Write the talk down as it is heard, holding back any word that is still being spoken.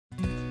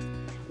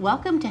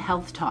Welcome to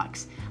Health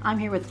Talks. I'm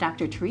here with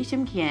Dr.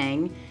 Tirisham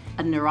Gyang,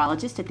 a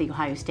neurologist at The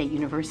Ohio State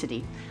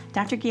University.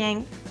 Dr.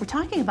 Gyang, we're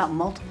talking about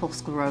multiple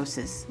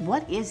sclerosis.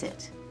 What is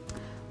it?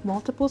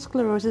 Multiple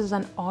sclerosis is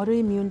an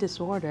autoimmune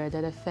disorder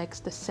that affects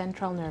the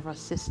central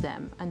nervous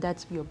system, and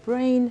that's your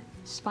brain,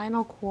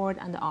 spinal cord,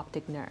 and the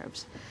optic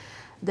nerves.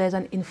 There's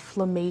an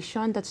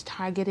inflammation that's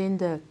targeting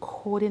the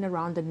coating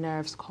around the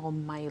nerves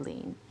called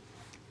myelin.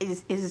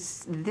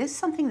 Is this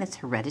something that's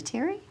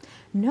hereditary?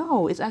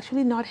 No, it's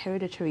actually not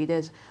hereditary.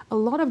 There's a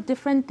lot of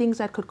different things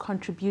that could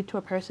contribute to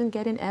a person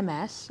getting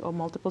MS or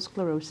multiple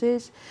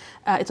sclerosis.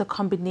 It's a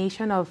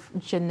combination of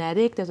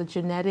there's a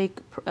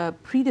genetic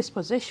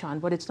predisposition,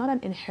 but it's not an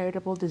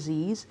inheritable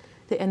disease.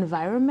 The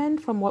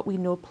environment, from what we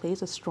know,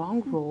 plays a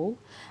strong role.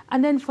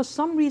 And then for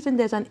some reason,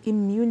 there's an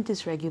immune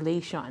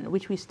dysregulation,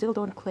 which we still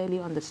don't clearly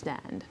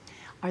understand.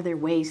 Are there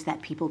ways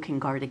that people can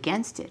guard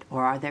against it,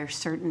 or are there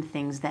certain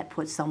things that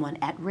put someone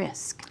at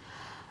risk?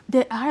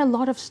 There are a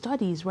lot of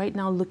studies right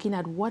now looking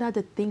at what are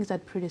the things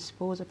that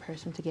predispose a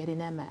person to getting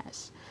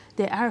MS.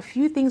 There are a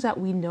few things that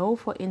we know.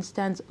 For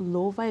instance,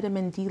 low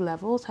vitamin D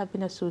levels have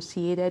been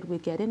associated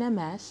with getting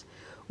MS.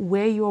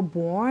 Where you're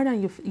born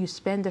and you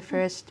spend the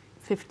first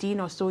 15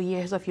 or so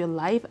years of your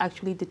life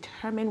actually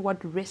determine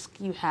what risk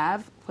you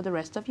have for the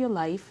rest of your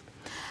life.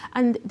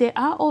 And there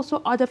are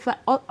also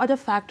other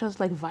factors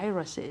like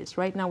viruses.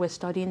 Right now we're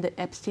studying the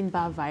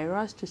Epstein-Barr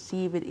virus to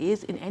see if it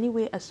is in any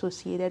way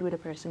associated with a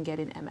person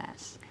getting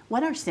MS.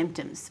 What are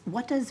symptoms?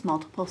 What does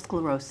multiple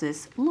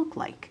sclerosis look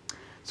like?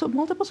 So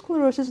multiple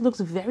sclerosis looks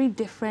very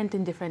different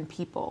in different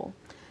people.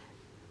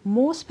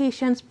 Most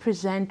patients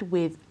present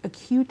with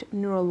acute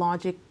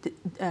neurologic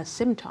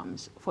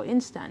symptoms. For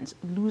instance,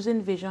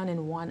 losing vision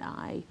in one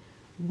eye,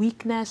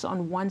 weakness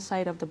on one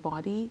side of the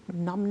body,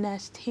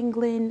 numbness,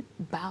 tingling,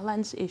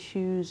 balance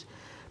issues,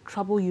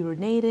 trouble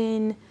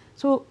urinating.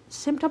 So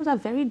symptoms are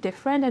very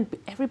different and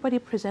everybody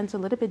presents a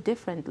little bit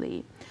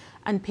differently.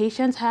 And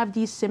patients have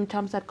these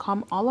symptoms that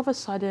come all of a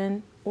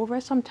sudden, over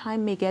some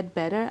time may get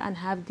better and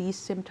have these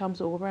symptoms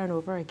over and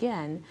over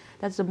again.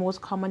 That's the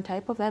most common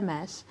type of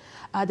MS.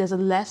 There's a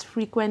less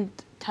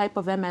frequent type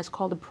of MS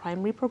called the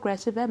primary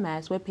progressive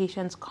MS, where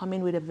patients come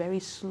in with a very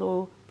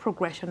slow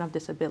progression of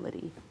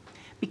disability.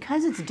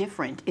 Because it's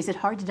different, is it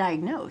hard to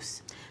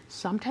diagnose?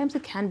 Sometimes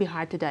it can be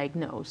hard to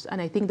diagnose,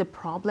 and I think the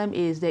problem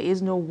is there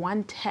is no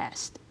one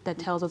test that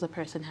tells us a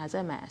person has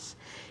MS.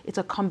 It's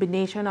a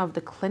combination of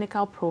the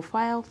clinical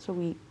profile, so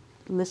we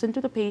listen to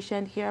the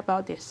patient, hear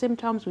about their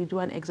symptoms, we do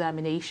an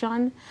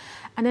examination,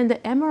 and then the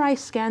MRI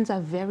scans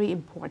are very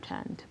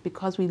important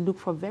because we look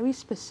for very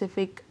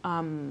specific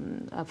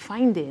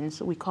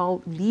findings we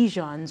call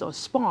lesions or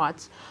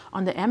spots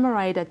on the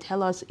MRI that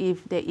tell us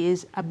if there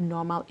is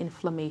abnormal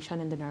inflammation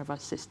in the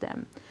nervous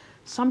system.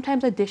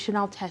 Sometimes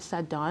additional tests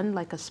are done,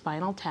 like a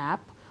spinal tap,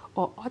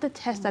 or other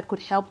tests that could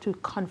help to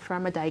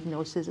confirm a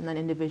diagnosis in an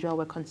individual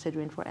we're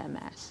considering for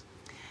MS.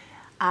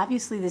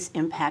 Obviously, this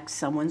impacts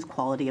someone's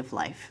quality of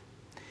life.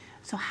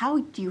 So how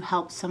do you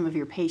help some of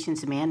your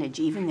patients manage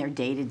even their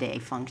day-to-day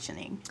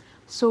functioning?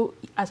 So,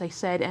 as I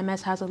said,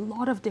 MS has a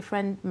lot of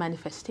different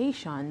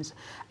manifestations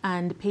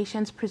and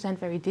patients present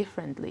very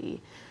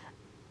differently.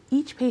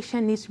 Each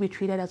patient needs to be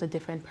treated as a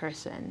different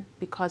person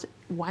because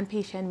one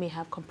patient may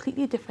have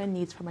completely different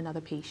needs from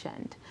another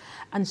patient.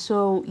 And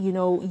so,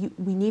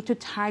 we need to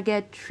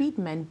target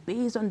treatment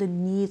based on the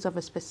needs of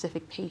a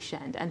specific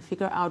patient and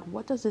figure out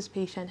what does this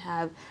patient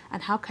have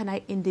and how can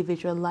I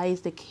individualize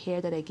the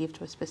care that I give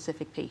to a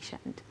specific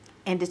patient.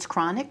 And it's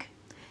chronic?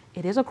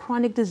 It is a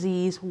chronic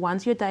disease.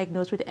 Once you're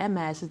diagnosed with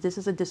MS, this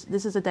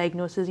is a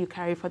diagnosis you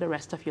carry for the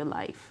rest of your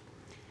life.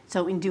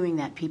 So in doing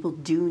that, people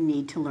do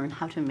need to learn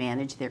how to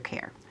manage their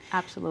care.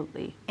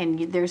 Absolutely.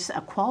 And there's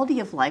a quality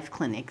of life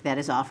clinic that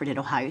is offered at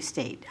Ohio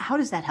State. How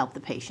does that help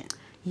the patient?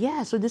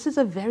 Yeah, so this is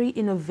a very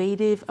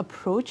innovative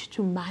approach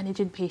to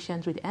managing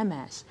patients with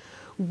MS.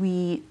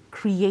 We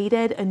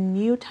created a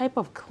new type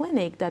of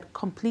clinic that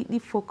completely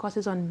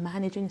focuses on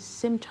managing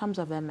symptoms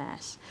of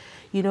MS.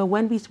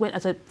 When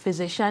as a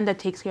physician that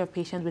takes care of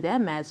patients with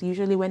MS,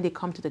 usually when they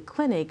come to the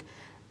clinic,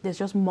 there's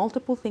just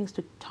multiple things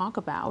to talk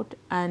about,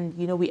 and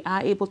we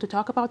are able to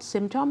talk about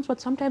symptoms,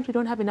 but sometimes we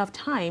don't have enough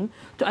time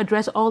to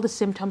address all the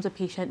symptoms a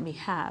patient may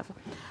have.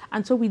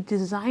 And so we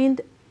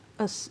designed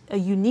a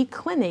unique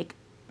clinic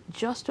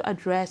just to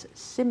address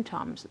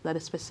symptoms that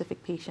a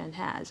specific patient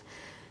has.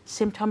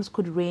 Symptoms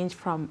could range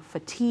from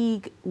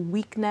fatigue,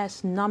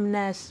 weakness,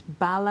 numbness,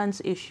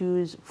 balance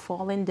issues,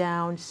 falling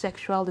down,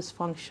 sexual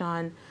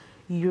dysfunction,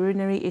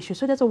 urinary issues.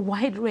 So there's a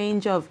wide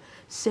range of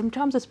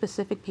symptoms a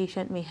specific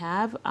patient may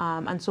have,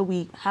 and so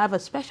we have a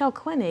special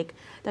clinic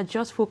that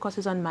just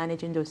focuses on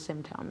managing those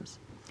symptoms.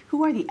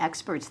 Who are the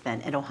experts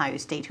then at Ohio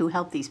State who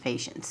help these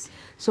patients?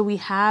 So we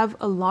have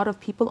a lot of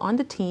people on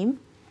the team.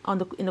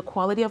 In the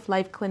quality of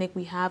life clinic,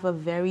 we have a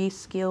very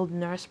skilled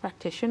nurse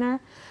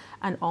practitioner,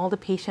 and all the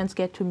patients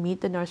get to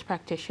meet the nurse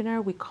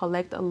practitioner. We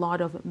collect a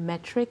lot of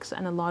metrics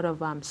and a lot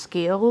of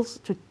scales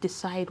to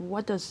decide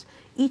what does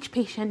each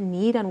patient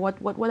need and what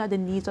are the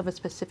needs of a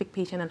specific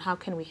patient and how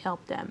can we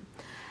help them.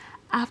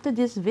 After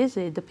this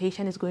visit, the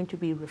patient is going to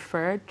be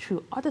referred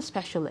to other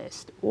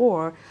specialists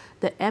or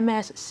the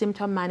MS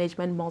Symptom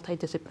Management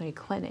Multidisciplinary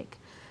Clinic.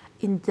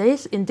 In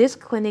this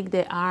clinic,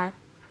 there are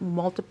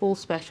multiple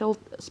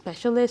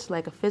specialists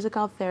like a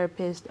physical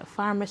therapist, a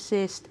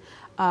pharmacist,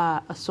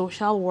 a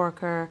social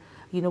worker.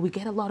 You know, we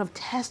get a lot of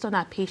tests on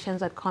our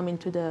patients that come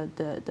into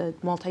the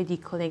multi-D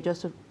clinic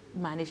just to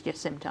manage their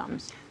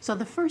symptoms. So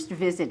the first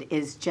visit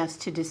is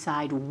just to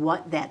decide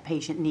what that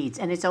patient needs,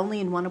 and it's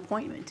only in one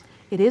appointment.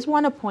 It is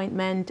one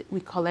appointment.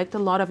 We collect a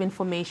lot of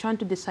information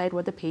to decide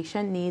what the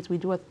patient needs. We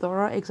do a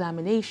thorough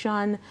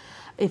examination.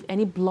 If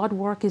any blood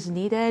work is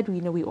needed,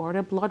 we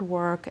order blood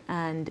work,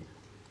 and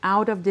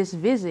out of this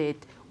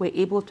visit, we're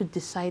able to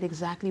decide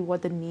exactly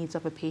what the needs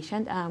of a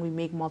patient, and we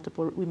make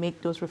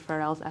those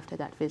referrals after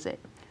that visit.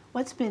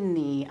 What's been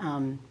the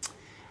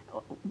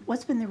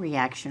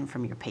reaction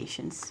from your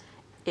patients?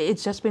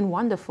 It's just been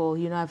wonderful.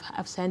 You know,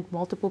 I've sent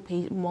multiple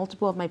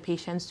of my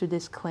patients to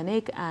this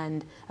clinic,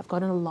 and I've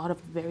gotten a lot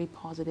of very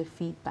positive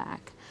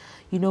feedback.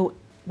 You know,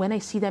 when I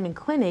see them in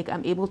clinic,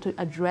 I'm able to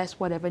address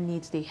whatever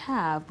needs they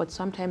have, but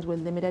sometimes we're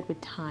limited with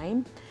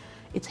time.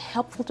 It's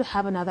helpful to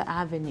have another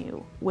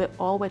avenue where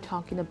all we're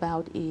talking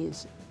about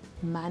is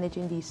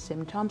managing these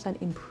symptoms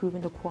and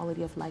improving the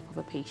quality of life of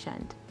a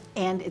patient.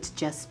 And it's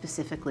just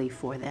specifically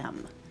for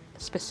them.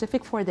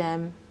 Specific for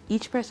them.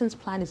 Each person's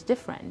plan is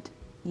different.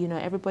 You know,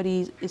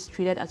 everybody is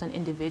treated as an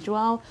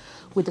individual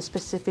with the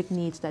specific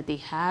needs that they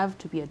have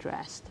to be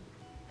addressed.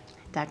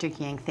 Dr.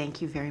 Gyang,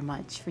 thank you very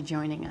much for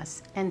joining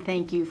us. And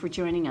thank you for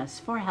joining us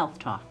for Health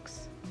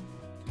Talks.